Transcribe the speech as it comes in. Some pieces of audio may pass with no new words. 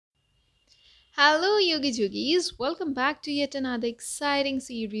Hello, Yogi Jugis. Welcome back to yet another exciting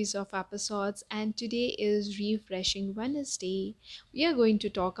series of episodes. And today is Refreshing Wednesday. We are going to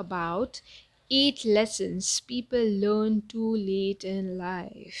talk about 8 lessons people learn too late in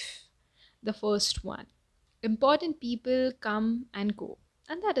life. The first one: important people come and go,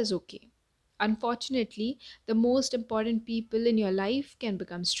 and that is okay. Unfortunately, the most important people in your life can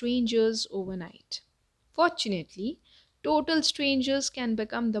become strangers overnight. Fortunately, total strangers can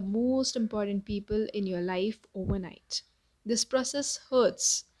become the most important people in your life overnight. This process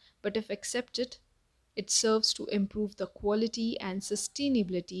hurts, but if accepted, it serves to improve the quality and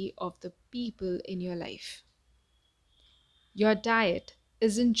sustainability of the people in your life. Your diet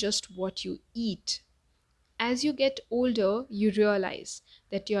isn't just what you eat. As you get older, you realize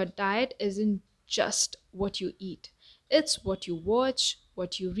that your diet isn't just what you eat, it's what you watch,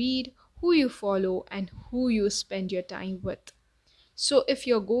 what you read, who you follow, and who you spend your time with. So, if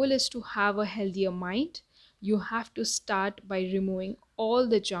your goal is to have a healthier mind, you have to start by removing all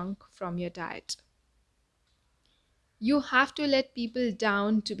the junk from your diet. You have to let people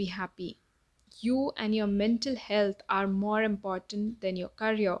down to be happy. You and your mental health are more important than your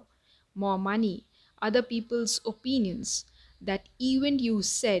career, more money, other people's opinions, that event you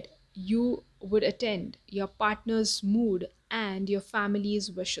said you would attend, your partner's mood, and your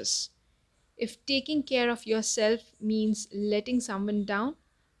family's wishes. If taking care of yourself means letting someone down,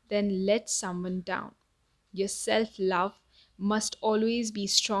 then let someone down. Your self love must always be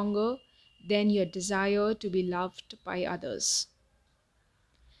stronger than your desire to be loved by others.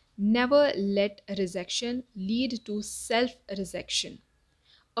 Never let rejection lead to self rejection.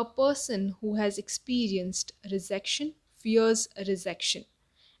 A person who has experienced rejection fears rejection,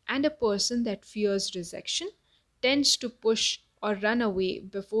 and a person that fears rejection tends to push or run away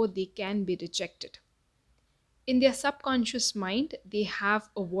before they can be rejected. In their subconscious mind, they have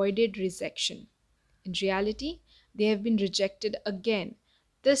avoided rejection. In reality, they have been rejected again,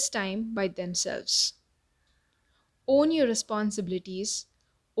 this time by themselves. Own your responsibilities,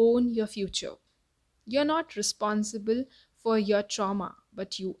 own your future. You're not responsible for your trauma,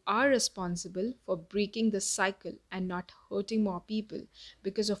 but you are responsible for breaking the cycle and not hurting more people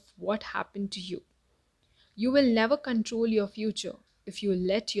because of what happened to you. You will never control your future if you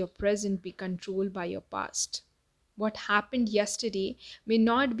let your present be controlled by your past. What happened yesterday may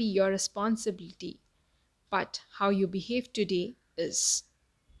not be your responsibility, but how you behave today is.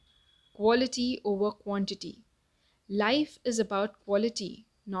 Quality over quantity. Life is about quality,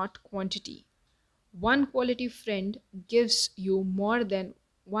 not quantity. One quality friend gives you more than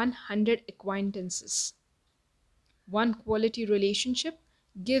 100 acquaintances. One quality relationship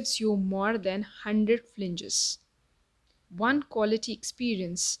gives you more than 100 flinches. One quality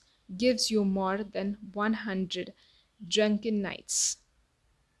experience gives you more than 100 drunken nights.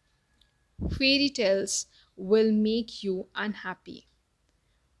 Fairy tales will make you unhappy.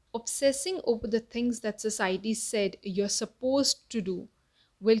 Obsessing over the things that society said you're supposed to do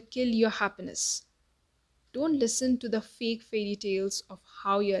will kill your happiness. Don't listen to the fake fairy tales of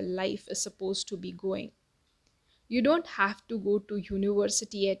how your life is supposed to be going. You don't have to go to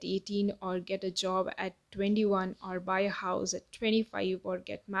university at 18 or get a job at 21 or buy a house at 25 or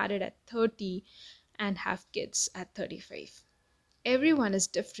get married at 30 and have kids at 35. Everyone is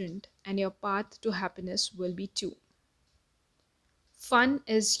different and your path to happiness will be too. Fun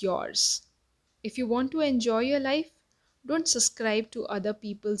is yours. If you want to enjoy your life, don't subscribe to other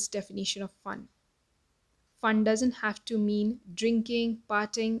people's definition of fun. Fun doesn't have to mean drinking,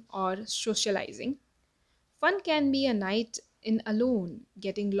 partying, or socializing. Fun can be a night in alone,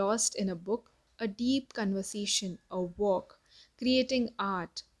 getting lost in a book, a deep conversation, a walk, creating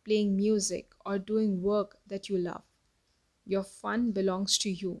art, playing music, or doing work that you love. Your fun belongs to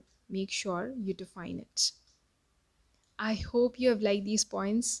you. Make sure you define it. I hope you have liked these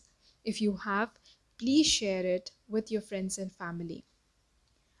points. If you have, please share it with your friends and family.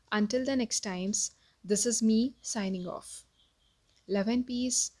 Until the next times, this is me signing off. Love and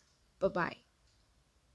peace. Bye bye.